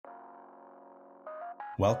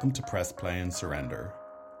Welcome to Press Play and Surrender.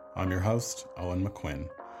 I'm your host, Owen McQuinn,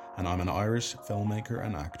 and I'm an Irish filmmaker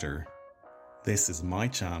and actor. This is my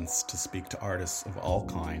chance to speak to artists of all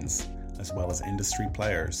kinds, as well as industry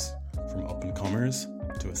players, from up-and-comers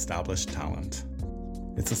to established talent.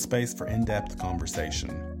 It's a space for in-depth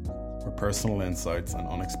conversation, where personal insights and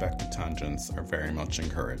unexpected tangents are very much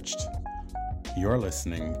encouraged. You're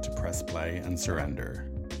listening to Press Play and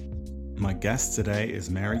Surrender. My guest today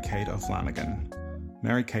is Mary-Kate O'Flanagan.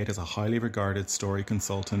 Mary-Kate is a highly regarded story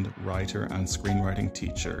consultant, writer and screenwriting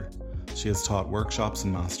teacher. She has taught workshops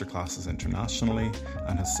and masterclasses internationally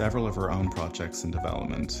and has several of her own projects in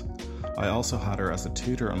development. I also had her as a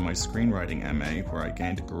tutor on my screenwriting MA, where I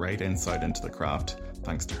gained great insight into the craft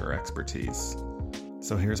thanks to her expertise.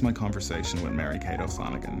 So here's my conversation with Mary-Kate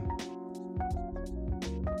O'Flanagan.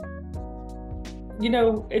 You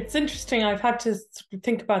know, it's interesting. I've had to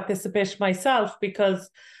think about this a bit myself because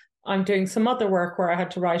I'm doing some other work where I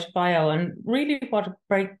had to write a bio. And really what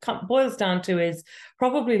it boils down to is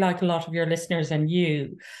probably like a lot of your listeners and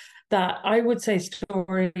you, that I would say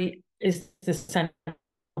story is the central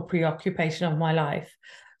preoccupation of my life.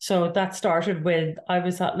 So that started with, I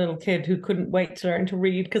was that little kid who couldn't wait to learn to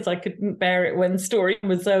read because I couldn't bear it when story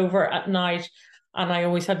was over at night. And I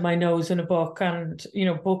always had my nose in a book, and, you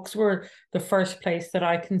know, books were the first place that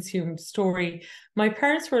I consumed story. My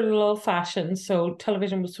parents were a little old-fashioned, so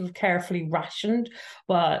television was sort of carefully rationed,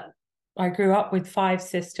 but I grew up with 5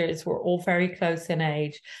 sisters. We're all very close in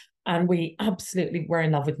age, and we absolutely were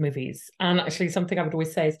in love with movies. And actually, something I would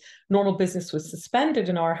always say is normal business was suspended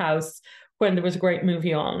in our house when there was a great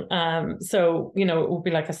movie on. So, you know, it would be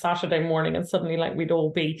like a Saturday morning and suddenly like we'd all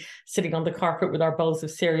be sitting on the carpet with our bowls of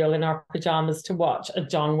cereal in our pajamas to watch a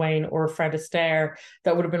John Wayne or a Fred Astaire.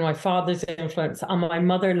 That would have been my father's influence. And my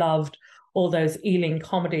mother loved all those Ealing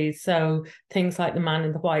comedies. So things like The Man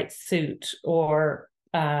in the White Suit or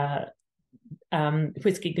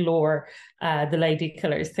Whiskey Galore, The Lady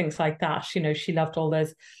Killers, things like that. You know, she loved all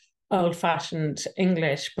those old-fashioned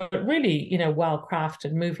English, but really, you know,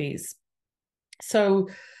 well-crafted movies. So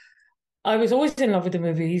I was always in love with the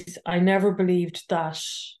movies. I never believed that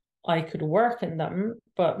I could work in them,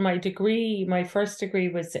 but my first degree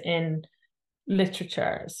was in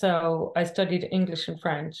literature. So I studied English and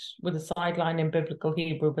French with a sideline in biblical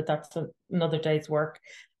Hebrew, but that's another day's work.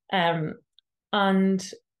 And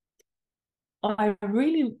I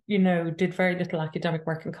really, you know, did very little academic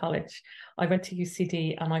work in college. I went to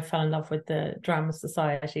UCD and I fell in love with the Drama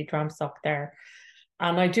Society, Dramsoc there.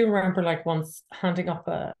 And I do remember like once handing up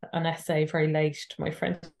an essay very late to my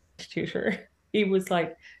French tutor. He was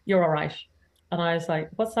like, "You're all right." And I was like,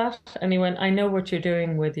 "What's that?" And he went, "I know what you're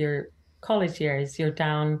doing with your college years. You're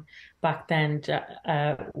down back then,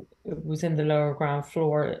 it was in the lower ground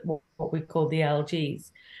floor, what we call the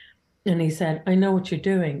LGs." And he said, "I know what you're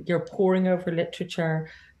doing. You're poring over literature.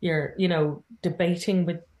 You're, you know, debating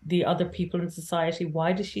with the other people in society.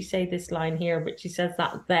 Why does she say this line here, but she says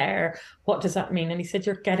that there? What does that mean?" And he said,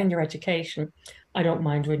 "You're getting your education. I don't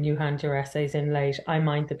mind when you hand your essays in late. I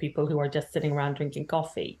mind the people who are just sitting around drinking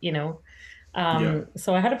coffee, you know."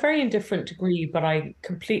 So I had a very indifferent degree, but I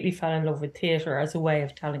completely fell in love with theatre as a way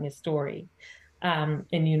of telling a story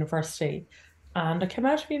in university. And I came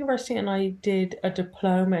out of university and I did a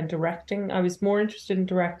diploma in directing. I was more interested in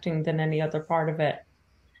directing than any other part of it.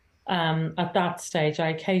 At that stage, I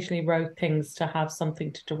occasionally wrote things to have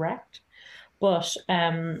something to direct, but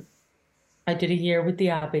I did a year with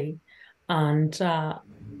the Abbey, and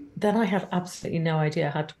then I had absolutely no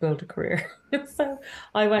idea how to build a career. So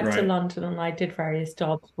I went to London and I did various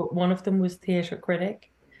jobs, but one of them was theatre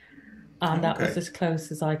critic, and that was as close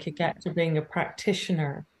as I could get to being a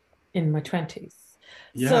practitioner in my 20s.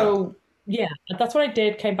 Yeah. So yeah, that's what I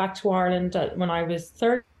did. Came back to Ireland when I was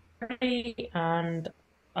 30, and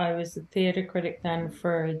I was a theatre critic then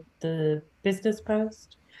for the Business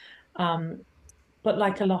Post. But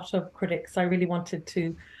like a lot of critics, I really wanted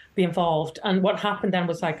to be involved. And what happened then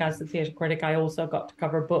was, like, as a theatre critic, I also got to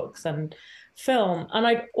cover books and film. And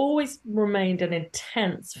I'd always remained an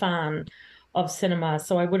intense fan of cinema.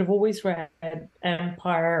 So I would have always read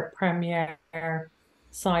Empire, Premiere,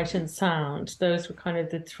 Sight and Sound. Those were kind of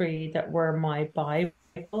the 3 that were my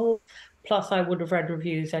Bible. Plus, I would have read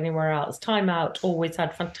reviews anywhere else. Time Out always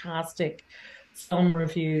had fantastic film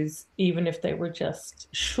reviews, even if they were just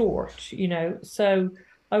short, you know. So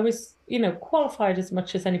I was, you know, qualified as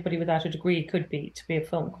much as anybody without a degree could be to be a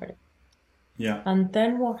film critic. Yeah. And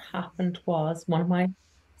then what happened was one of my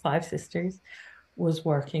 5 sisters was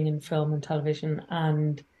working in film and television,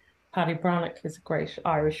 and Paddy Brannock is a great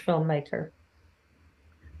Irish filmmaker,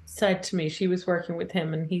 said to me, she was working with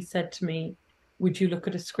him, and he said to me, would you look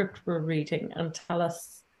at a script we're reading and tell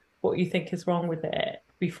us what you think is wrong with it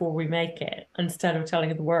before we make it, instead of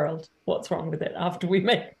telling the world what's wrong with it after we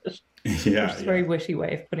make it, which Yeah, is a yeah. very witty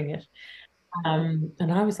way of putting it. And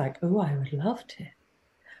I was like, oh, I would love to.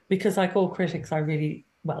 Because like all critics, I really,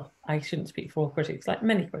 well, I shouldn't speak for all critics, like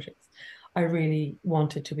many critics, I really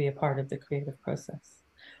wanted to be a part of the creative process.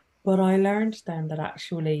 But I learned then that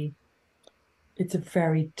actually it's a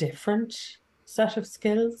very different set of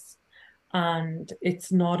skills. And it's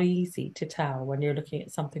not easy to tell when you're looking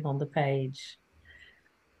at something on the page.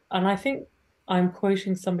 And I think I'm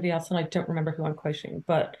quoting somebody else, and I don't remember who I'm quoting,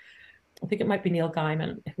 but I think it might be Neil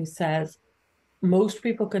Gaiman, who says most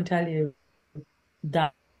people can tell you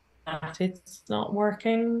that it's not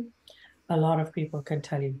working. A lot of people can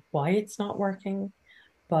tell you why it's not working,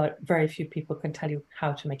 but very few people can tell you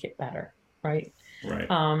how to make it better, right? Right.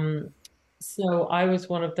 Um, so I was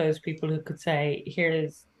one of those people who could say,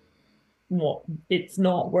 here's what it's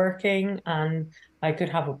not working, and I could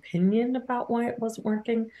have opinion about why it wasn't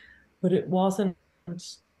working, but it wasn't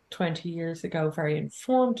 20 years ago very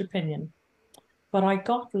informed opinion. But I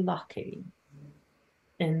got lucky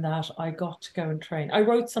in that I got to go and train. I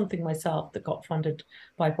wrote something myself that got funded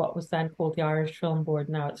by what was then called the Irish Film Board.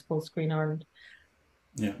 Now it's called Screen Ireland.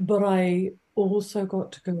 Yeah. But I also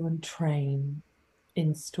got to go and train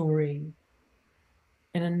in story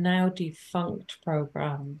in a now defunct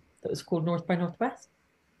program that was called North by Northwest.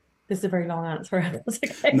 This is a very long answer.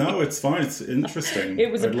 Okay. No, it's fine. It's interesting.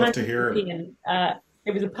 It was a I'd love to hear. pan-European,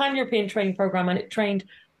 it was a pan-European training program, and it trained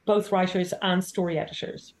both writers and story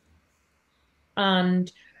editors.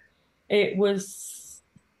 And it was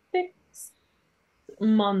 6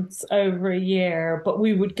 months over a year, but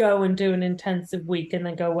we would go and do an intensive week and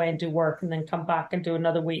then go away and do work and then come back and do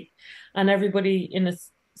another week. And everybody in a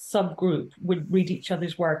subgroup would read each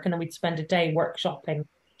other's work, and then we'd spend a day workshopping.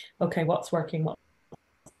 Okay, what's working,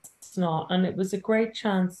 what's not. And it was a great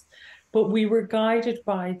chance. But we were guided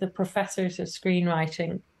by the professors of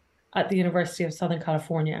screenwriting at the University of Southern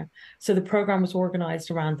California. So the program was organized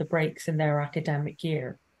around the breaks in their academic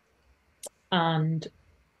year. And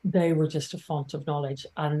they were just a font of knowledge.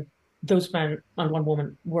 And those men and one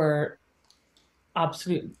woman were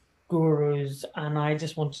absolute gurus. And I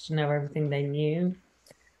just wanted to know everything they knew.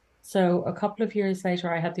 So a couple of years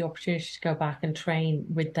later, I had the opportunity to go back and train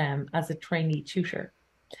with them as a trainee tutor.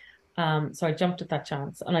 So I jumped at that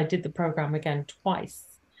chance, and I did the program again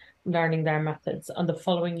twice, learning their methods. And the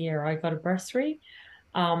following year, I got a bursary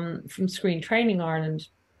from Screen Training Ireland,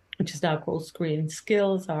 which is now called Screen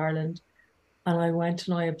Skills Ireland. And I went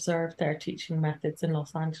and I observed their teaching methods in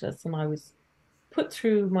Los Angeles, and I was put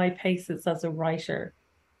through my paces as a writer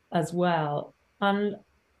as well. And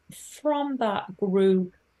from that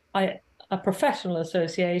grew a professional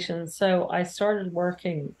association. So I started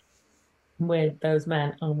working with those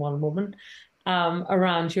men and one woman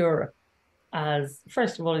around Europe as,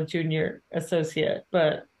 first of all, a junior associate,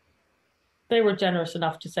 but they were generous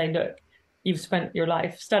enough to say, look, you've spent your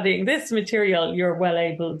life studying this material, you're well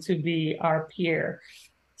able to be our peer.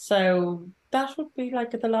 So that would be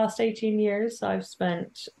like the last 18 years I've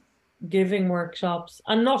spent giving workshops,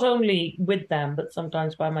 and not only with them, but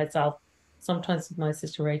sometimes by myself, sometimes with my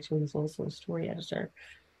sister Rachel, who's also a story editor.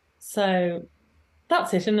 So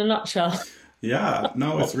that's it in a nutshell. Yeah,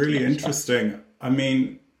 no, it's really interesting. I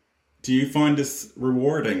mean, do you find this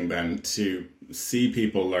rewarding then to see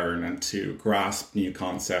people learn and to grasp new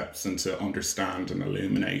concepts and to understand and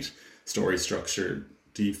illuminate story structure?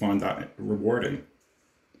 Do you find that rewarding?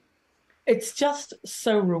 It's just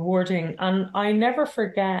so rewarding. And I never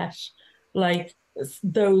forget, like,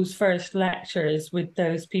 those first lectures with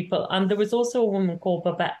those people. And there was also a woman called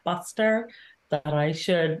Babette Buster that I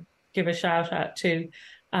should give a shout out to,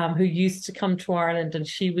 who used to come to Ireland, and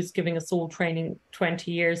she was giving us all training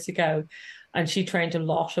 20 years ago. And she trained a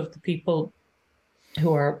lot of the people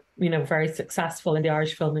who are, very successful in the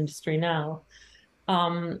Irish film industry now.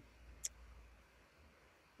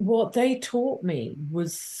 What they taught me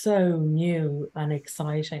was so new and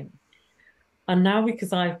exciting. And now,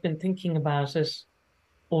 because I've been thinking about it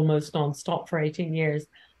almost nonstop for 18 years,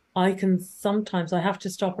 I have to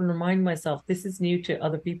stop and remind myself this is new to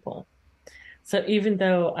other people. So even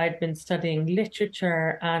though I'd been studying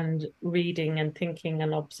literature and reading and thinking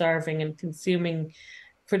and observing and consuming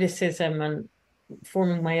criticism and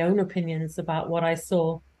forming my own opinions about what I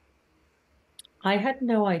saw, I had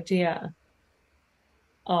no idea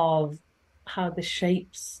of how the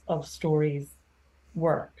shapes of stories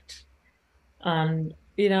worked. And,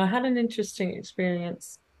 I had an interesting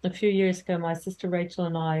experience a few years ago. My sister Rachel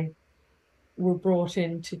and I were brought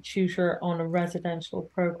in to tutor on a residential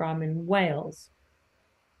program in Wales.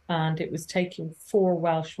 and it was taking 4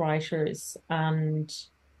 Welsh writers and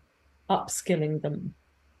upskilling them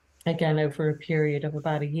again over a period of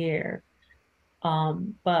about a year.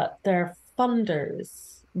 But their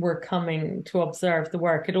funders were coming to observe the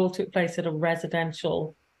work. It all took place at a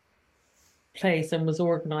residential place and was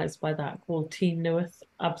organised by that called Team Newydd,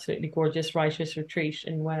 absolutely gorgeous writers' retreat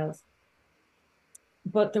in Wales.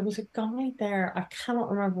 But there was a guy there, I cannot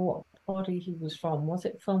remember what body he was from. Was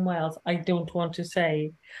it from Wales? I don't want to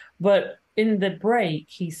say. But in the break,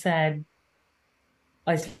 he said,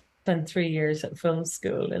 I spent 3 years at film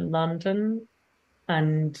school in London,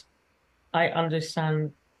 and I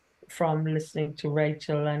understand from listening to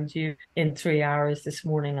Rachel and you in 3 hours this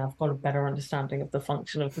morning, I've got a better understanding of the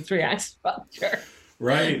function of the three-act structure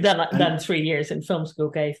Right. than 3 years in film school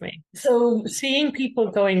gave me. So seeing people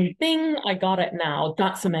going, bing, I got it now,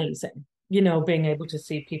 that's amazing. Being able to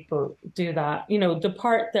see people do that. The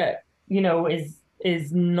part that,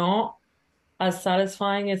 is not as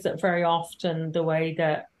satisfying is that very often the way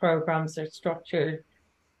that programs are structured,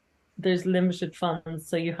 there's limited funds.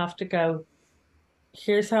 So you have to go,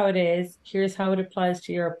 here's how it is, here's how it applies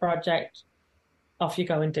to your project, off you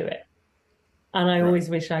go and do it. And I Right. always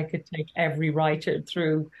wish I could take every writer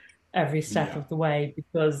through every step Yeah. of the way,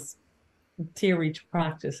 because theory to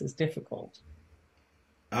practice is difficult.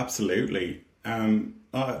 Absolutely.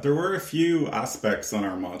 There were a few aspects on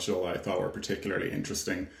our module I thought were particularly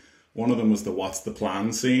interesting. One of them was the what's the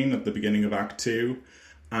plan scene at the beginning of Act Two.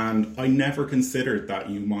 And I never considered that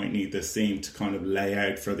you might need this scene to kind of lay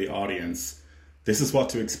out for the audience, this is what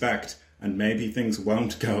to expect, and maybe things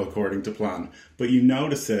won't go according to plan. But you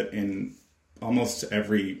notice it in almost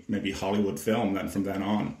every maybe Hollywood film then from then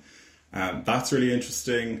on. That's really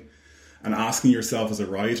interesting. And asking yourself as a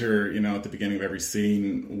writer, at the beginning of every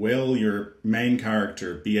scene, will your main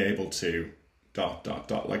character be able to ...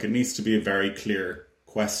 Like, it needs to be a very clear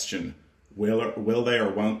question. Will they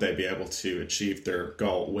or won't they be able to achieve their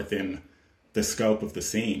goal within the scope of the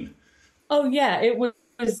scene? Oh, yeah, it was,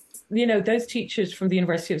 those teachers from the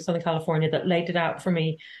University of Southern California that laid it out for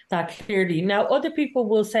me that clearly. Now, other people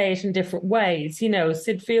will say it in different ways.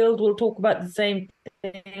 Sid Field will talk about the same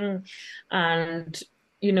thing. And,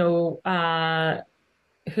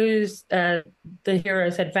 who's the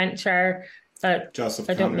hero's adventure? Joseph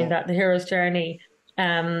I don't mean Campbell. that, the hero's journey.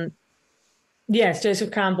 Yes,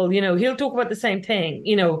 Joseph Campbell, he'll talk about the same thing,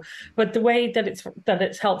 but the way that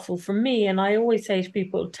it's helpful for me, and I always say to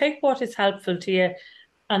people, take what is helpful to you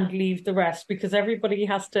and leave the rest, because everybody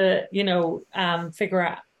has to, figure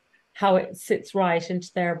out how it sits right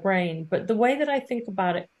into their brain. But the way that I think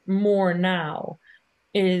about it more now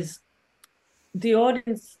is the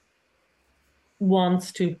audience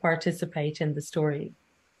wants to participate in the story.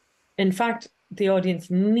 In fact, the audience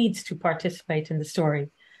needs to participate in the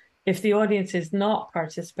story. If the audience is not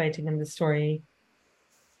participating in the story,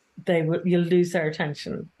 you'll lose their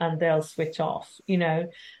attention and they'll switch off,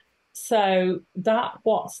 So that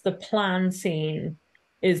what's the plan scene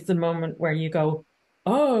is the moment where you go,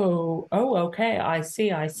 oh, okay, I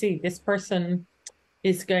see. This person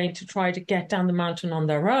is going to try to get down the mountain on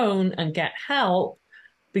their own and get help,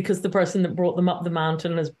 because the person that brought them up the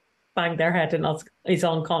mountain has banged their head and is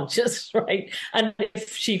unconscious, right? And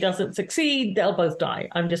if she doesn't succeed, they'll both die.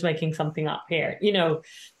 I'm just making something up here,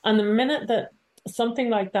 And the minute that something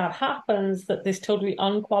like that happens, that this totally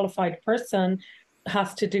unqualified person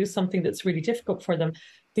has to do something that's really difficult for them,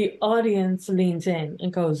 the audience leans in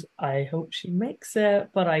and goes, I hope she makes it,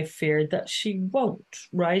 but I fear that she won't,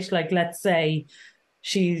 right? Like, let's say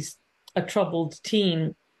she's a troubled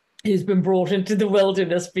teen who's been brought into the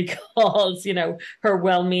wilderness because, her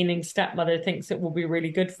well-meaning stepmother thinks it will be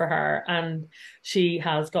really good for her, and she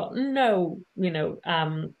has got no,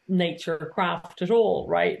 nature craft at all,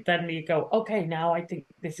 right? Then you go, okay, now I think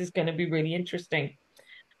this is going to be really interesting.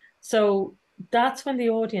 So that's when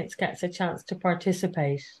the audience gets a chance to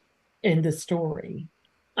participate in the story.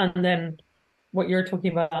 And then what you're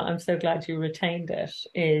talking about, I'm so glad you retained it,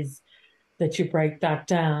 is that you break that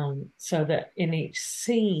down so that in each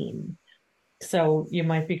scene, so you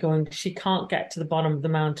might be going, she can't get to the bottom of the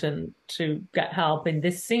mountain to get help in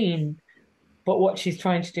this scene, but what she's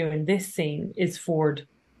trying to do in this scene is ford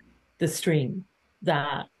the stream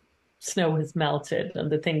that snow has melted,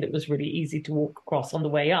 and the thing that was really easy to walk across on the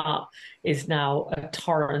way up is now a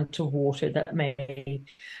torrent of water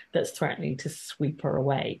that's threatening to sweep her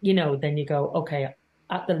away. Then you go, okay,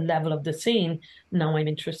 at the level of the scene, now I'm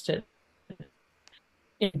interested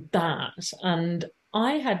in that. And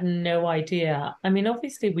I had no idea. I mean,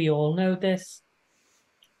 obviously, we all know this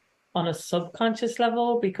on a subconscious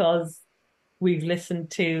level because we've listened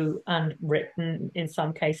to and written in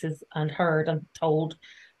some cases and heard and told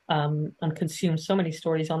and consumed so many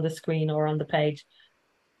stories on the screen or on the page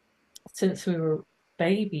since we were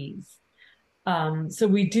babies. So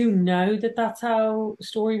we do know that that's how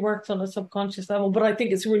story works on a subconscious level, but I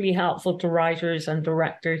think it's really helpful to writers and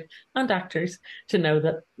directors and actors to know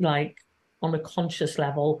that, like, on a conscious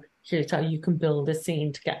level, here's how you can build a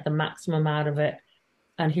scene to get the maximum out of it,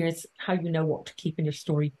 and here's how you know what to keep in your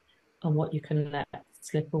story and what you can let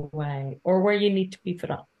slip away or where you need to beef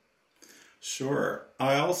it up. Sure.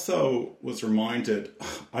 I also was reminded,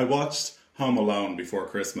 I watched Home Alone before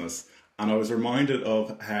Christmas, and I was reminded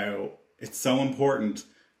of how it's so important.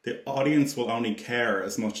 The audience will only care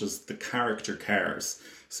as much as the character cares.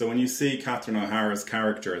 So when you see Catherine O'Hara's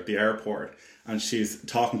character at the airport and she's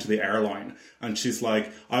talking to the airline and she's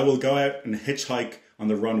like, I will go out and hitchhike on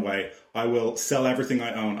the runway. I will sell everything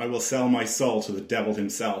I own. I will sell my soul to the devil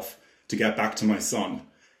himself to get back to my son.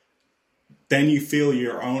 Then you feel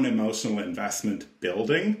your own emotional investment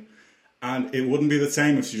building. And it wouldn't be the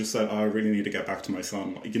same if you just said, oh, I really need to get back to my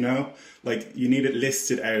son. You know, like you need it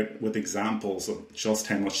listed out with examples of just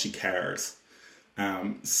how much she cares.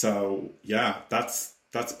 So yeah, that's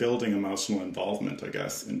building emotional involvement, I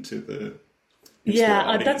guess, into the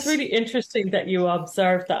Yeah, that's audience. really interesting that you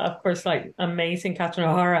observed that. Of course, like amazing Catherine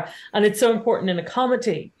O'Hara, and it's so important in a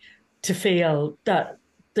comedy to feel that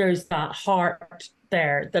there's that heart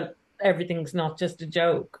there, that everything's not just a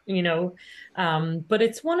joke, you know. But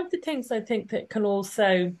it's one of the things I think that can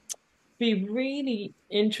also be really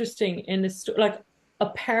interesting in the story, like a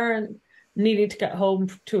parent needing to get home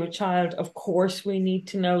to a child. Of course, we need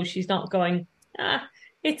to know she's not going, ah,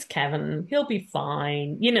 it's Kevin, he'll be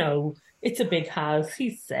fine, you know, it's a big house,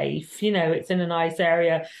 he's safe, you know, it's in a nice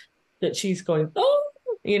area, that she's going, oh,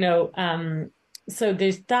 you know, so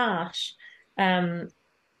there's that. Um,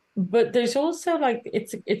 but there's also like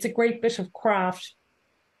it's a great bit of craft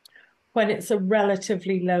when it's a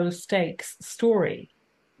relatively low stakes story,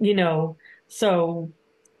 you know. So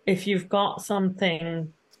if you've got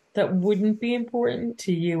something that wouldn't be important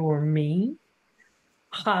to you or me,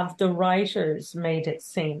 have the writers made it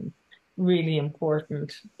seem really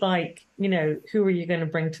important? Like, you know, who are you going to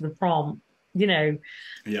bring to the prom? You know,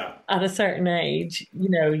 Yeah, at a certain age, you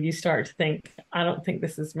know, you start to think, I don't think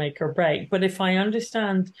this is make or break. But if I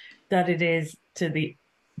understand that it is to the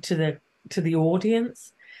to the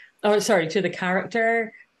audience, or sorry, to the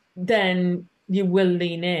character, then you will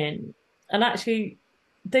lean in. And actually,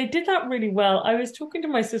 they did that really well. I was talking to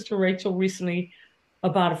my sister Rachel recently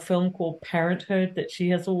about a film called Parenthood that she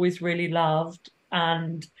has always really loved.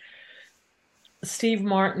 And Steve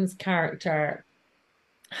Martin's character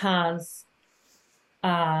has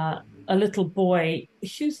a little boy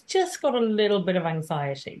who's just got a little bit of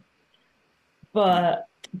anxiety, yeah, but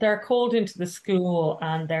they're called into the school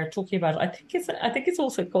and they're talking about, I think it's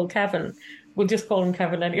also called Kevin. We'll just call him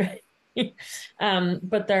Kevin anyway.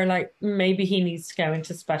 But they're like, maybe he needs to go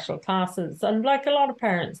into special classes. And like a lot of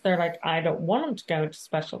parents, they're like, I don't want him to go into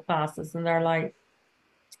special classes. And they're like,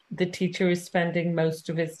 the teacher is spending most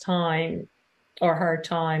of his time or her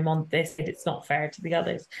time on this. It's not fair to the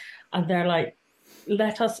others. And they're like,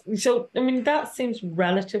 let us. So, I mean, that seems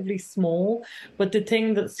relatively small, but the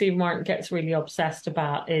thing that Steve Martin gets really obsessed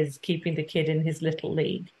about is keeping the kid in his little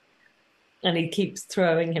league. And he keeps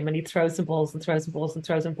throwing him and he throws some balls and throws some balls and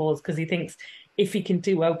throws some balls because he thinks if he can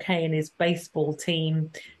do okay in his baseball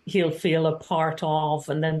team, he'll feel a part of,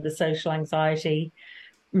 and then the social anxiety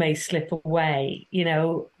may slip away, you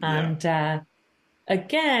know. yeah, And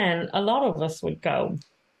again, a lot of us would go,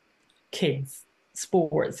 kids,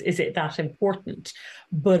 sports, is it that important?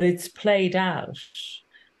 But it's played out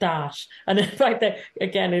that, and in fact, that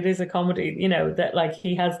again, it is a comedy, you know, that like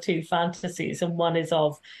he has two fantasies, and one is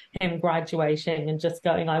of him graduating and just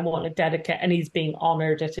going, I want to dedicate, and he's being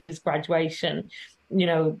honored at his graduation, you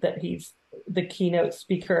know, that he's the keynote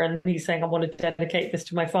speaker and he's saying, I want to dedicate this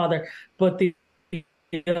to my father. But the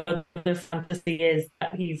other fantasy is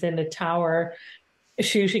that he's in a tower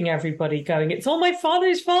shooting everybody, going, it's all my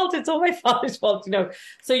father's fault, it's all my father's fault, you know.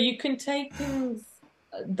 So you can take things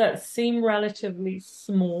that seem relatively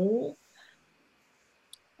small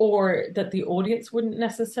or that the audience wouldn't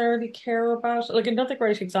necessarily care about. Like another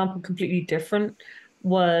great example, completely different,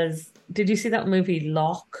 was, did you see that movie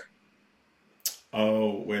Locke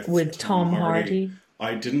oh, with with Tom Tom Hardy. Hardy?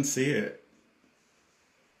 I didn't see it.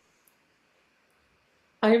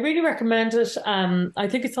 I really recommend it. I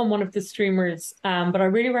think it's on one of the streamers, but I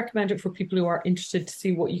really recommend it for people who are interested to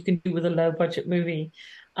see what you can do with a low budget movie.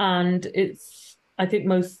 And I think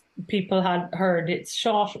most people had heard it's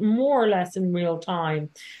shot more or less in real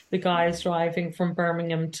time. The guy is driving from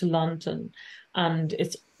Birmingham to London, and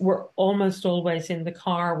we're almost always in the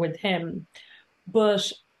car with him.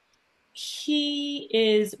 But he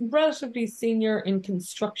is relatively senior in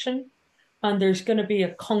construction, and there's going to be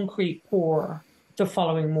a concrete pour the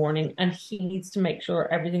following morning, and he needs to make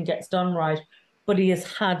sure everything gets done right, but he has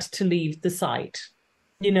had to leave the site,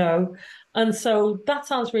 you know? And so that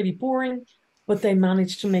sounds really boring, but they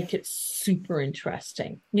managed to make it super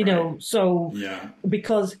interesting, Right. so Yeah.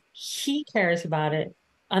 because he cares about it,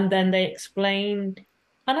 and then they explain.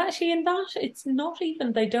 And actually, in that, it's not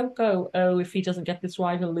even, they don't go, oh, if he doesn't get this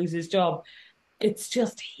right, he'll lose his job. It's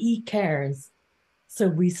just he cares. So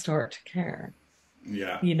we start to care,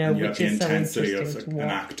 Yeah. And you have which the is so intensity of interesting to an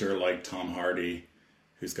watch. actor like Tom Hardy,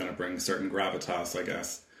 who's going to bring certain gravitas, I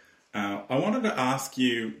guess. I wanted to ask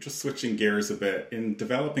you, just switching gears a bit, in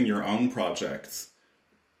developing your own projects,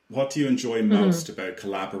 what do you enjoy Mhm. most about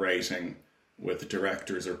collaborating with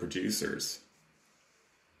directors or producers?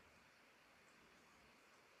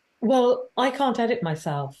 Well, I can't edit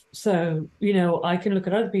myself. So, I can look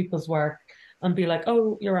at other people's work and be like,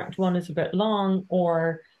 oh, your act one is a bit long,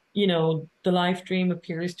 or, the live dream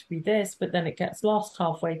appears to be this, but then it gets lost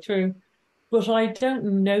halfway through. But I don't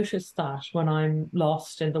notice that when I'm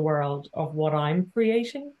lost in the world of what I'm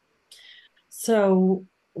creating. So,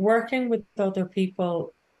 working with other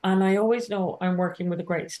people, and I always know I'm working with a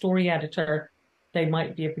great story editor. They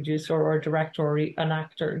might be a producer or a director or an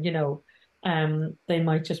actor, they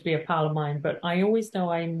might just be a pal of mine, but I always know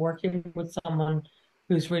I'm working with someone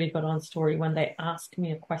who's really good on story when they ask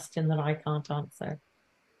me a question that I can't answer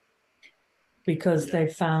because Yeah. they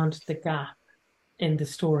found the gap in the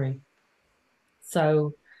story.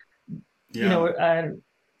 So, you Yeah. know, um,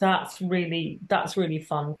 that's really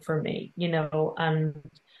fun for me, and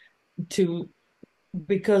to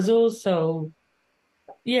because also,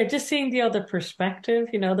 yeah, just seeing the other perspective,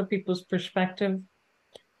 other people's perspective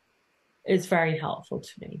is very helpful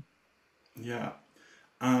to me. Yeah.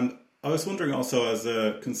 And I was wondering also, as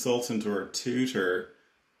a consultant or a tutor,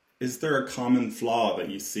 is there a common flaw that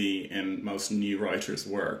you see in most new writers'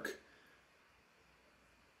 work?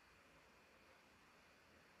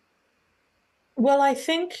 Well, I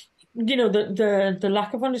think, the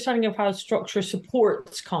lack of understanding of how structure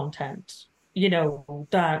supports content,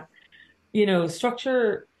 that,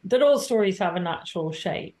 structure, that all stories have a natural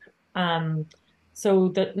shape. Um, so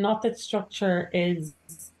that not that structure is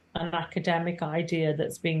an academic idea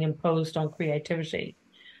that's being imposed on creativity,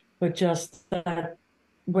 but just that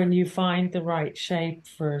when you find the right shape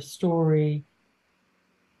for a story,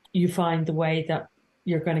 you find the way that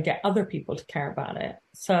you're going to get other people to care about it.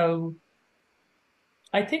 So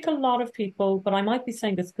I think a lot of people, but I might be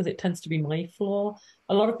saying this because it tends to be my flaw.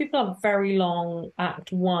 A lot of people have very long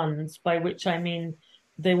act ones, by which I mean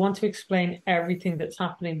they want to explain everything that's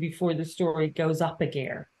happening before the story goes up a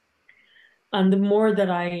gear. And the more that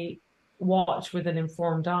I watch with an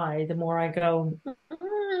informed eye, the more I go,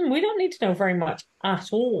 we don't need to know very much at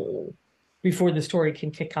all before the story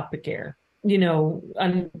can kick up a gear,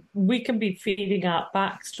 and we can be feeding out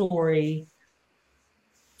backstory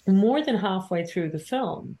more than halfway through the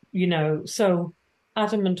film, So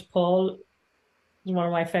Adam and Paul, one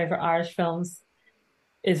of my favorite Irish films,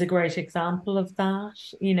 is a great example of that,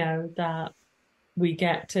 that we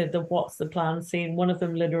get to the what's the plan scene. One of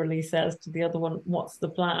them literally says to the other one, what's the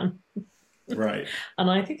plan? Right. And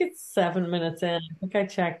I think it's 7 minutes in. I think I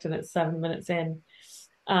checked and it's 7 minutes in.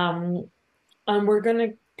 Um, and we're going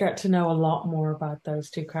to get to know a lot more about those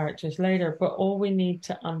two characters later. But all we need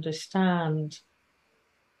to understand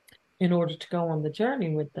in order to go on the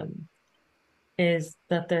journey with them is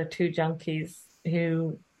that they're two junkies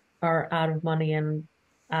who are out of money and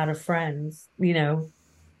out of friends,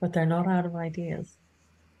 but they're not out of ideas.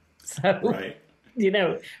 So, Right. you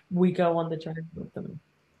know, we go on the journey with them.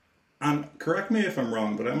 And correct me if I'm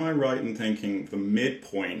wrong, but am I right in thinking the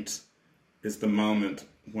midpoint is the moment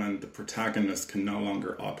when the protagonist can no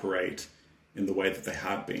longer operate in the way that they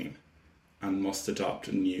had been and must adopt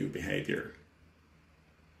a new behavior?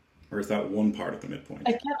 Or is that one part of the midpoint?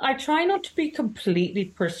 I try not to be completely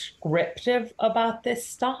prescriptive about this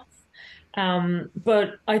stuff.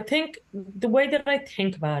 But I think the way that I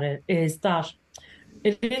think about it is that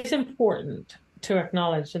it is important to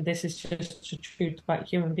acknowledge, and this is just the truth about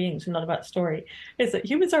human beings and not about story, is that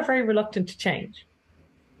humans are very reluctant to change.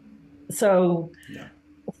 So Yeah.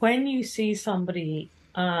 when you see somebody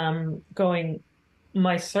going,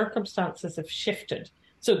 my circumstances have shifted.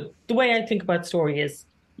 So the way I think about story is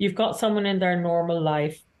you've got someone in their normal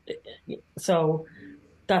life. So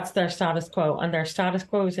that's their status quo, and their status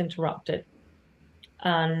quo is interrupted.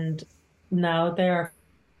 And now they're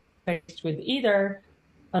faced with either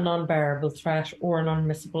an unbearable threat or an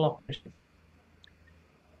unmissable opportunity.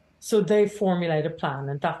 So they formulate a plan,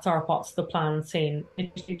 and that's our what's the plan scene,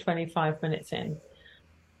 usually 25 minutes in.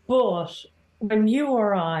 But when you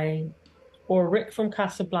or I, or Rick from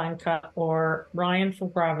Casablanca, or Ryan from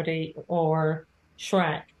Gravity, or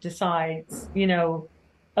Shrek decides,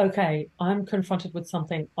 okay, I'm confronted with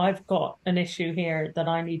something, I've got an issue here that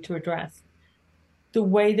I need to address. The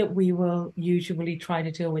way that we will usually try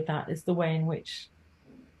to deal with that is the way in which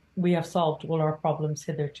we have solved all our problems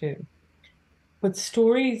hitherto. But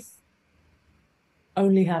stories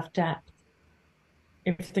only have depth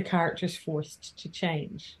if the character's forced to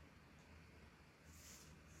change.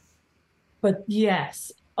 But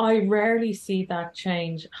yes, I rarely see that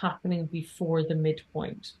change happening before the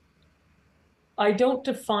midpoint. I don't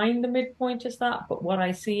define the midpoint as that, but what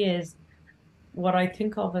I see is what I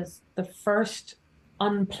think of as the first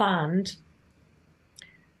unplanned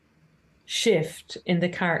shift in the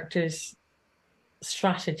character's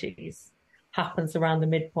strategies happens around the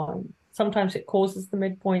midpoint. Sometimes it causes the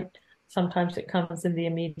midpoint, sometimes it comes in the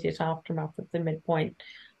immediate aftermath of the midpoint,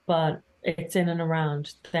 but it's in and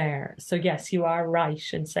around there. So yes, you are right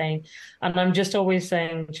in saying, and I'm just always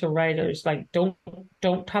saying to writers, like, don't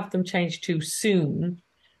have them change too soon,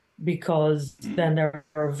 because then they're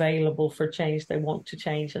available for change they want to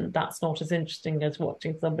change, and that's not as interesting as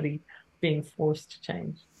watching somebody being forced to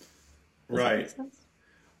change. Does that make Right. sense?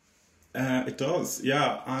 It does,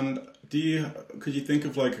 yeah. And could you think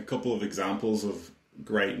of like a couple of examples of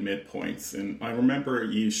great midpoints? And I remember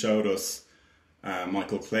you showed us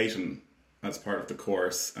Michael Clayton as part of the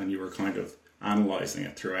course, and you were kind of analysing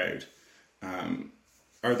it throughout.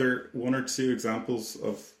 Are there one or two examples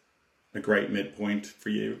of a great midpoint for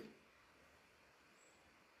you?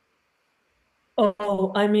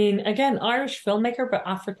 Oh, I mean, again, Irish filmmaker, but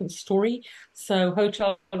African story. So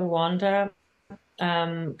Hotel Rwanda,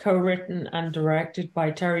 co-written and directed by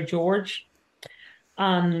Terry George.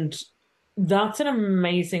 And that's an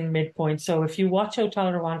amazing midpoint. So if you watch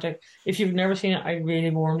Hotel Rwanda, if you've never seen it, I really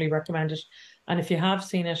warmly recommend it. And if you have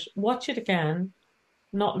seen it, watch it again,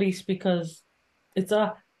 not least because it's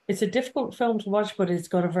a it's a difficult film to watch, but it's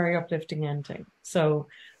got a very uplifting ending. So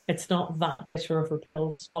it's not that bitter of a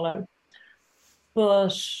pill to swallow.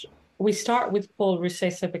 But we start with Paul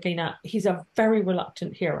Rusesabagina. He's a very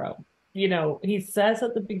reluctant hero. He says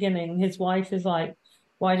at the beginning, his wife is like,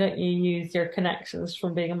 why don't you use your connections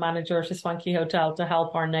from being a manager at a swanky hotel to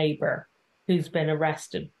help our neighbor who's been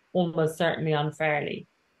arrested, almost certainly unfairly?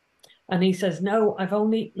 And he says, no, I've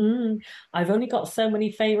only got so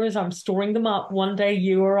many favors. I'm storing them up. One day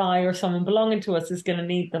you or I or someone belonging to us is going to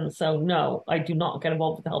need them. So no, I do not get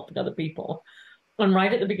involved with helping other people. And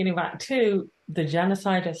right at the beginning of Act Two, the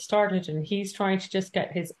genocide has started, and he's trying to just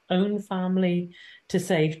get his own family to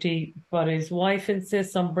safety. But his wife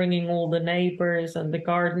insists on bringing all the neighbors and the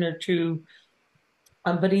gardener too.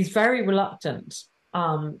 But he's very reluctant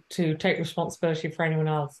to take responsibility for anyone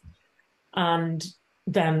else. And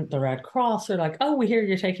then the Red Cross are like, oh, we hear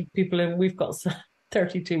you're taking people in. We've got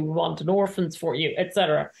 32 wanted orphans for you,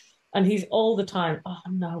 etc. And he's all the time, oh,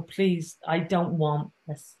 no, please, I don't want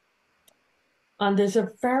this. And there's a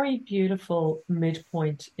very beautiful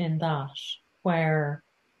midpoint in that where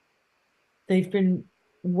they've been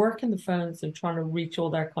working the phones and trying to reach all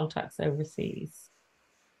their contacts overseas.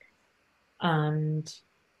 And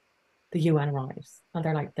the UN arrives and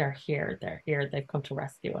they're like, they're here, they've come to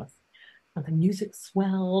rescue us. And the music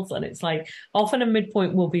swells, and it's like often a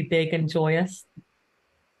midpoint will be big and joyous,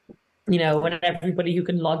 and everybody who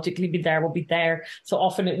can logically be there will be there. So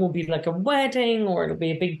often it will be like a wedding, or it'll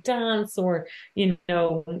be a big dance, or, if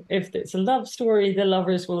it's a love story, the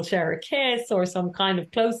lovers will share a kiss or some kind of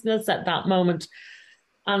closeness at that moment.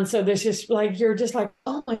 And so there's just like, you're just like,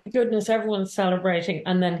 oh my goodness, everyone's celebrating.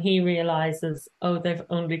 And then he realizes, oh, they've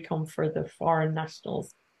only come for the foreign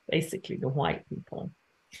nationals, basically the white people.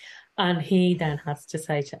 And he then has to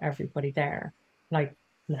say to everybody there, like,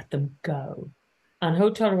 let them go. And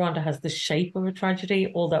Hotel Rwanda has the shape of a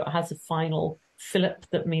tragedy, although it has a final fillip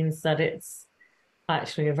that means that it's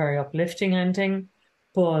actually a very uplifting ending.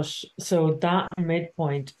 But so that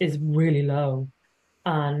midpoint is really low.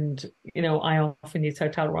 And, I often use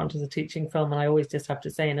Hotel Rwanda as a teaching film, and I always just have to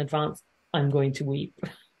say in advance, I'm going to weep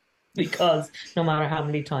because no matter how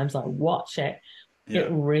many times I watch it, it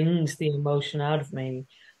wrings the emotion out of me.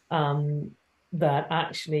 That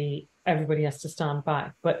actually everybody has to stand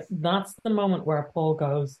back. But that's the moment where Paul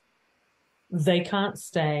goes, they can't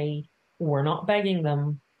stay. We're not begging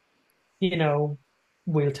them.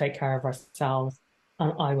 We'll take care of ourselves,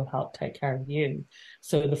 and I will help take care of you.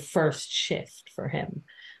 So the first shift for him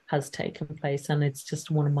has taken place, and it's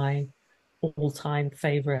just one of my all-time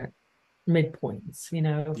favorite midpoints,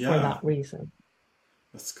 for that reason.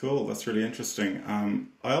 That's cool. That's really interesting.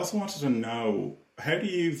 I also wanted to know, how do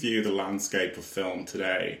you view the landscape of film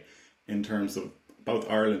today in terms of both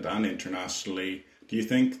Ireland and internationally? Do you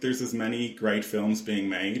think there's as many great films being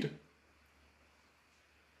made?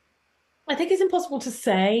 I think it's impossible to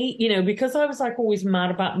say, because I was like always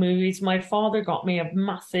mad about movies. My father got me a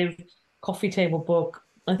massive coffee table book.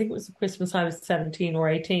 I think it was Christmas I was 17 or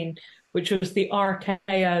 18, which was the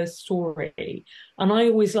RKO story. And I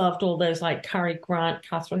always loved all those like Cary Grant,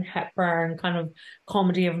 Catherine Hepburn kind of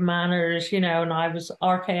comedy of manners, and I was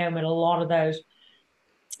RKO in a lot of those.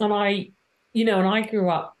 And I grew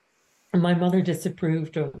up and my mother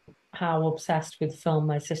disapproved of how obsessed with film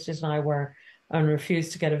my sisters and I were and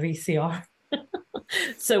refused to get a VCR.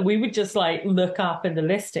 So we would just like look up in the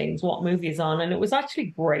listings what movie is on. And it was actually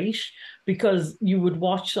great because you would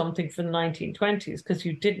watch something from the 1920s because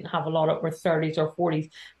you didn't have a lot of or 30s or 40s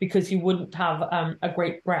because you wouldn't have a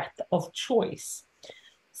great breadth of choice.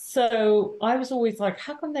 So I was always like,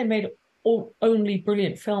 how come they made only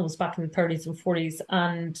brilliant films back in the 30s and 40s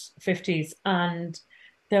and 50s? And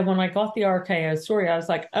then when I got the RKO story, I was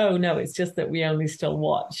like, oh no, it's just that we only still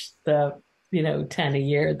watch the 10 a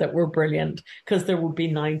year that were brilliant because there would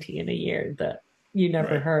be 90 in a year that you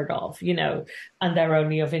never Right. heard of, and they're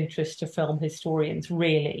only of interest to film historians,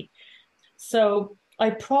 really. So I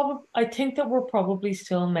think that we're probably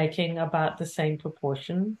still making about the same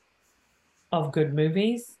proportion of good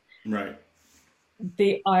movies. Right.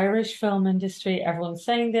 The Irish film industry, everyone's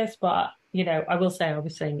saying this, but I will say I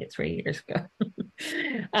was saying it 3 years ago.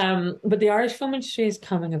 But the Irish film industry is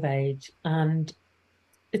coming of age, and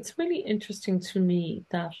it's really interesting to me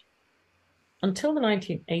that until the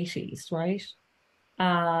 1980s, right,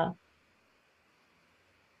 uh,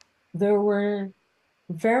 there were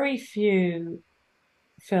very few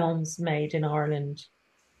films made in Ireland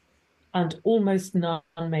and almost none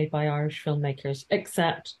made by Irish filmmakers,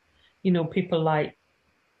 except, people like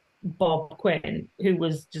Bob Quinn, who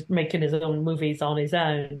was just making his own movies on his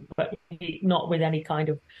own, but not with any kind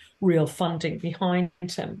of real funding behind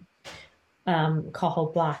him.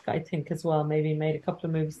 Cathal Black, I think, as well, maybe made a couple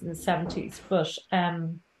of movies in the 70s. But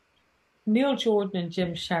Neil Jordan and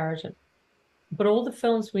Jim Sheridan. But all the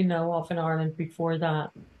films we know of in Ireland before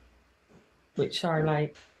that, which are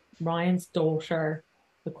like Ryan's Daughter,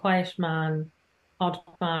 The Quiet Man, Odd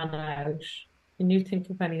Man Out, and you think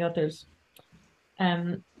of any others,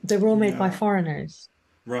 they were all made by Yeah. foreigners.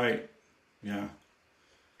 Right. Yeah.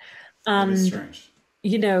 That is And, strange.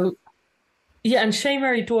 you know, yeah, and Shea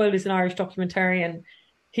Mary Doyle is an Irish documentarian.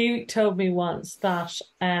 He told me once that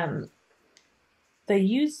they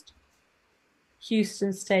used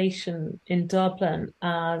Houston Station in Dublin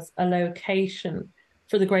as a location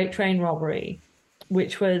for the Great Train Robbery,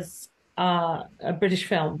 which was a British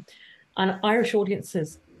film. And Irish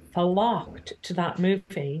audiences flocked to that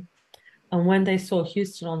movie. And when they saw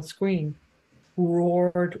Houston on screen,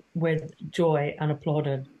 roared with joy and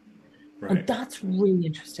applauded. And Right. that's really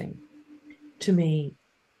interesting to me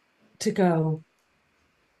to go,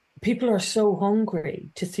 people are so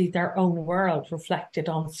hungry to see their own world reflected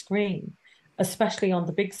on screen, especially on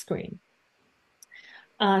the big screen.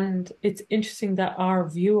 And it's interesting that our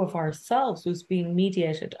view of ourselves was being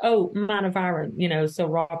mediated. Oh, Man of Aaron, so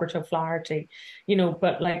Robert O'Flaherty,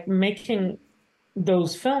 but like making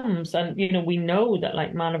those films, and we know that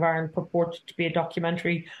like Man of Iron purported to be a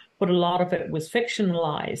documentary, but a lot of it was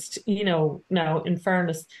fictionalized. Now in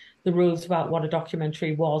fairness, the rules about what a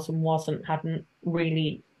documentary was and wasn't hadn't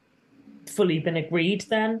really fully been agreed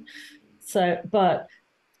then. So, but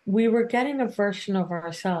we were getting a version of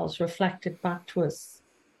ourselves reflected back to us,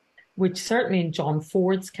 which certainly in John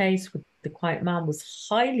Ford's case with The Quiet Man was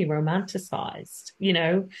highly romanticized,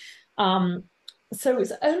 Um, so it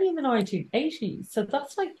was only in the 1980s. So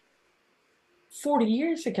that's like 40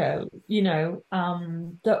 years ago,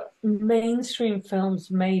 that mainstream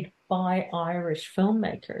films made by Irish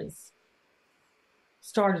filmmakers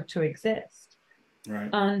started to exist. Right.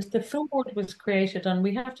 And the film board was created, and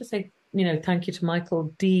we have to say, thank you to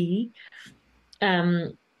Michael D.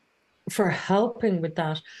 Um, for helping with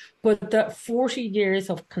that. But that 40 years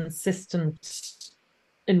of consistent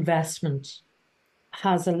investment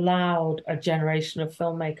has allowed a generation of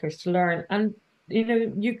filmmakers to learn. And,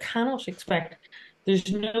 you cannot expect,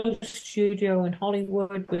 there's no studio in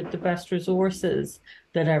Hollywood with the best resources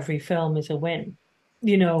that every film is a win,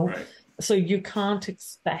 you know. Right. So you can't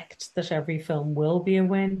expect that every film will be a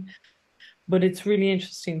win. But it's really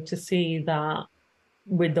interesting to see that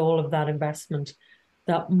with all of that investment,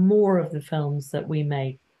 that more of the films that we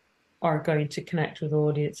make are going to connect with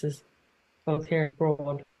audiences both here and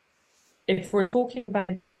abroad. If we're talking about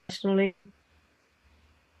internationally,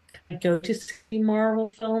 I go to see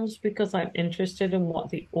Marvel films because I'm interested in what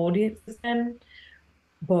the audience is in,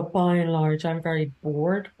 but by and large, I'm very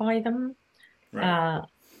bored by them. Right. Uh,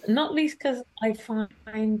 Not least because I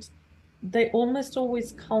find they almost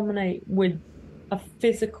always culminate with a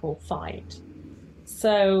physical fight.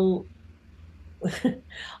 So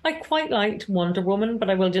I quite liked Wonder Woman, but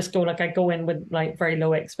I will just go like I go in with like very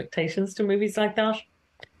low expectations to movies like that.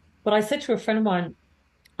 But I said to a friend of mine,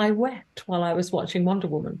 I wept while I was watching Wonder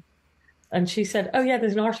Woman. And she said, "Oh yeah,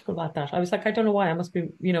 there's an article about that." I was like, "I don't know why. I must be,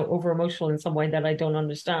 over emotional in some way that I don't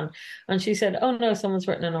understand." And she said, "Oh no, someone's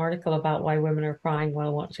written an article about why women are crying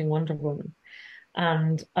while watching Wonder Woman."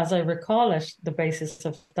 And as I recall it, the basis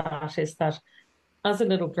of that is that as a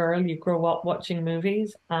little girl, you grow up watching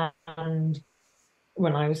movies. And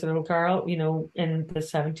when I was a little girl, in the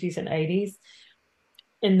 70s and 80s,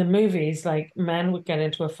 in the movies, like men would get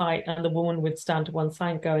into a fight and the woman would stand to one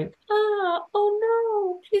side going, oh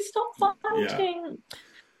no, please stop Yeah. fighting.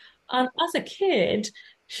 And as a kid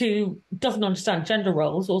who doesn't understand gender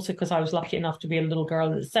roles, also because I was lucky enough to be a little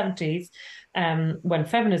girl in the 70s, when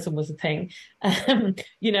feminism was a thing,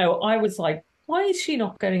 I was like, why is she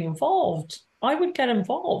not getting involved? I would get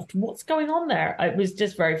involved. What's going on there? It was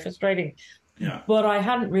just very frustrating. Yeah. But I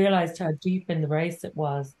hadn't realized how deep in the race it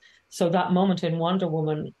was. So that moment in Wonder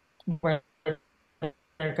Woman where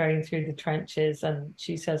they're going through the trenches and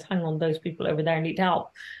she says, hang on, those people over there need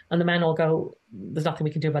help. And the men all go, there's nothing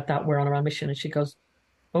we can do about that. We're on our own mission. And she goes,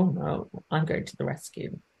 oh no, I'm going to the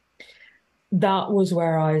rescue. That was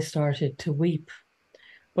where I started to weep.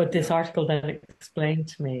 But this Yeah. article then explained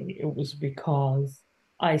to me it was because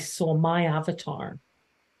I saw my avatar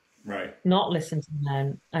Right. not listen to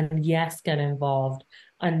men and yes, get involved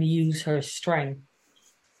and use her strength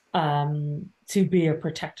to be a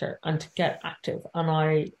protector and to get active. And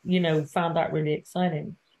I, found that really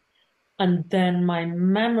exciting. And then my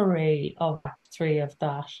memory of Act Three of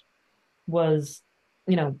that was,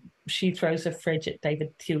 she throws a fridge at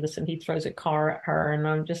David Thewlis and he throws a car at her. And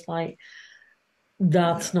I'm just like, Yeah.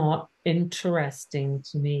 that's not interesting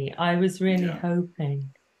to me. I was really Yeah.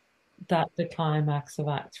 hoping that the climax of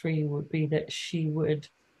Act Three would be that she would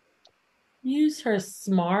use her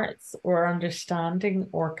smarts or understanding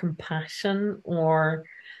or compassion or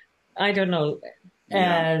I don't know,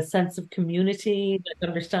 Yeah. a sense of community, like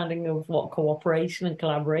understanding of what cooperation and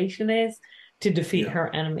collaboration is to defeat Yeah.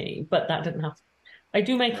 her enemy. But that didn't happen. I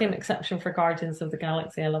do make an Right. exception for Guardians of the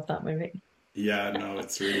Galaxy. I love that movie. Yeah. No,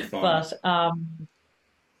 it's really fun. But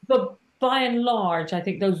but by and large, I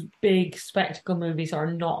think those big spectacle movies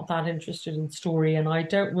are not that interested in story, and I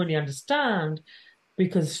don't really understand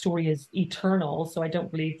because story is eternal. So I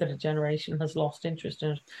don't believe that a generation has lost interest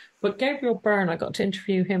in it. But Gabriel Byrne, I got to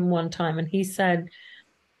interview him one time, and he said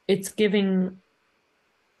it's giving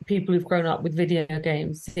people who've grown up with video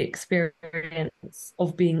games the experience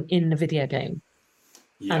of being in a video game.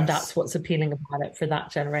 And that's Yes. what's appealing about it for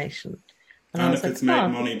that generation. And I And was if like, it's made oh,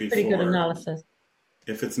 money pretty good before, analysis.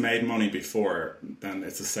 if it's made money before, then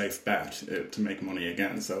it's a safe bet to make money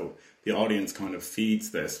again. So the audience kind of feeds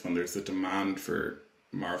this when there's a demand for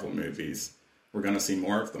Marvel movies. We're going to see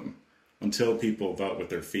more of them. Until people vote with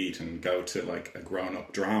their feet and go to like a grown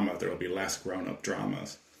up drama, there will be less grown up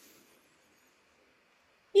dramas.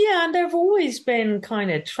 Yeah, and there've always been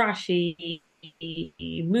kind of trashy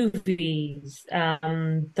movies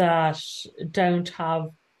that don't have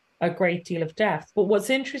a great deal of depth. But what's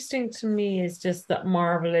interesting to me is just that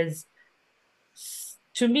Marvel is,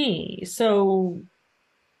 to me, so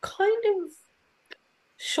kind of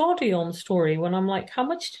shoddy on story when I'm like, how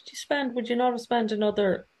much did you spend? Would you not have spent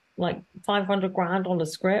another like 500 grand on a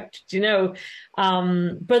script? Do you know?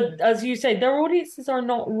 But as you say, their audiences are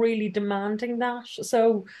not really demanding that.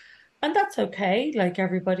 So, and that's okay. Like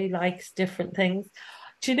everybody likes different things.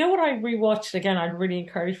 Do you know what I rewatched again? I'd really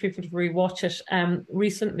encourage people to rewatch it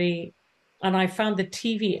recently, and I found the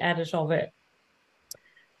TV edit of it.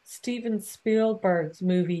 Steven Spielberg's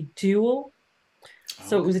movie Duel. Oh,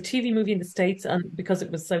 So it was okay. a TV movie in the States, and because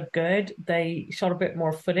it was so good, they shot a bit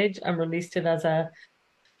more footage and released it as a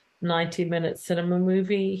 90-minute cinema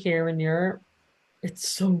movie here in Europe. It's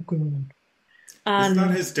so good. Isn't that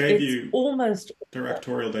And his it's debut, almost,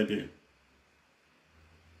 directorial debut?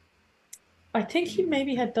 I think he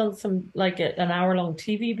maybe had done some like an hour-long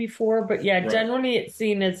TV before, but yeah, Right. generally it's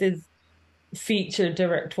seen as his feature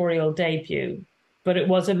directorial debut, but it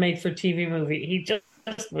was a made-for-TV movie. He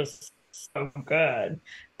just was so good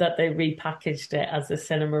that they repackaged it as a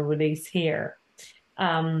cinema release here.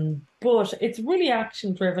 But it's really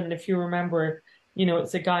action driven. If you remember,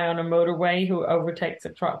 it's a guy on a motorway who overtakes a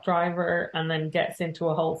truck driver and then gets into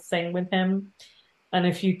a whole thing with him. And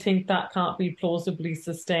if you think that can't be plausibly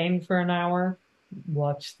sustained for an hour,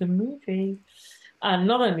 watch the movie. And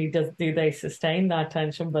not only do they sustain that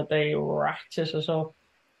tension, but they ratchet it up.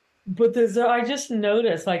 But I just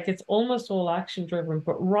noticed like it's almost all action driven,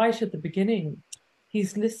 but right at the beginning,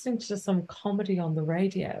 he's listening to some comedy on the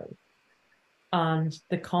radio. And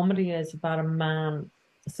the comedy is about a man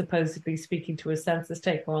supposedly speaking to a census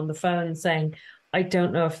taker on the phone saying, I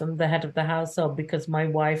don't know if I'm the head of the household because my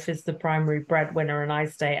wife is the primary breadwinner and I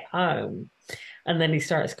stay at home. And then he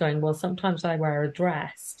starts going, well, sometimes I wear a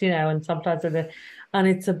dress, and sometimes and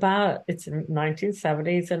it's in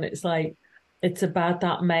 1970s and it's like, it's about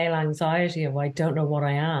that male anxiety of, I don't know what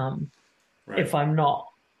I am if I'm not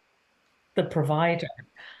the provider.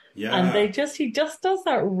 Yeah. And he just does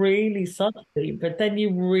that really subtly, but then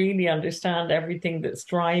you really understand everything that's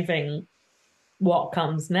driving what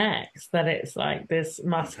comes next, that it's like this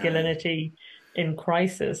masculinity in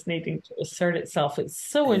crisis needing to assert itself. It's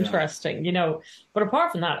so interesting, but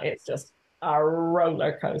apart from that, it's just a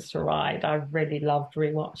roller coaster ride. I've really loved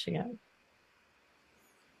rewatching it.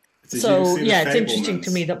 It's interesting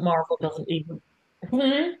to me that Marvel doesn't even.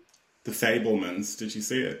 The Fabelmans, did you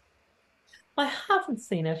see it? I haven't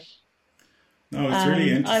seen it. No, it's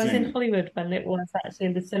really interesting. I was in Hollywood when it was actually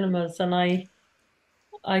in the cinemas, and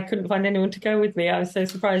I couldn't find anyone to go with me. I was so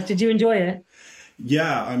surprised. Did you enjoy it?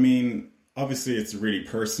 Yeah, I mean, obviously it's a really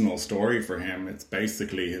personal story for him. It's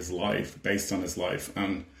basically his life, based on his life.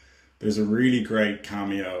 And there's a really great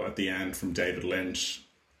cameo at the end from David Lynch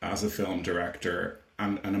as a film director,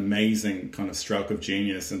 and an amazing kind of stroke of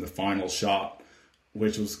genius in the final shot,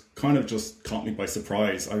 which was kind of just caught me by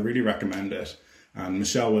surprise. I really recommend it. And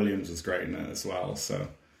Michelle Williams was great in it as well. So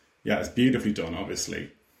yeah, it's beautifully done, obviously.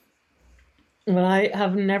 Well, I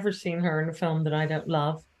have never seen her in a film that I don't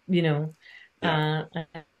love, I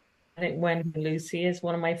think When Lucy is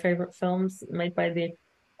one of my favorite films made by the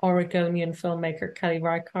Oregonian filmmaker Kelly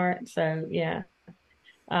Reichardt. So yeah.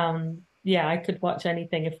 I could watch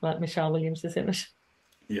anything if Michelle Williams is in it.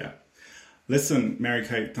 Yeah. Listen, Mary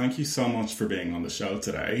Kate, thank you so much for being on the show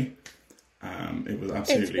today. It was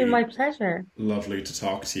absolutely It's been my pleasure. Lovely to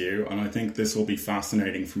talk to you. And I think this will be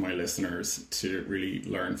fascinating for my listeners to really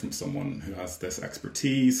learn from someone who has this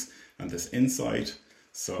expertise and this insight.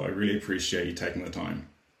 So I really appreciate you taking the time.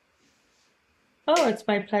 Oh, it's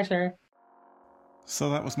my pleasure. So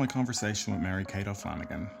that was my conversation with Mary Kate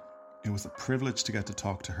O'Flanagan. It was a privilege to get to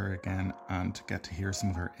talk to her again and to get to hear some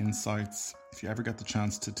of her insights. If you ever get the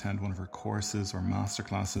chance to attend one of her courses or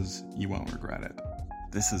masterclasses, you won't regret it.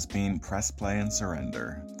 This has been Press Play and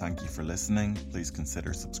Surrender. Thank you for listening. Please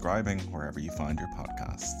consider subscribing wherever you find your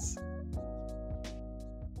podcasts.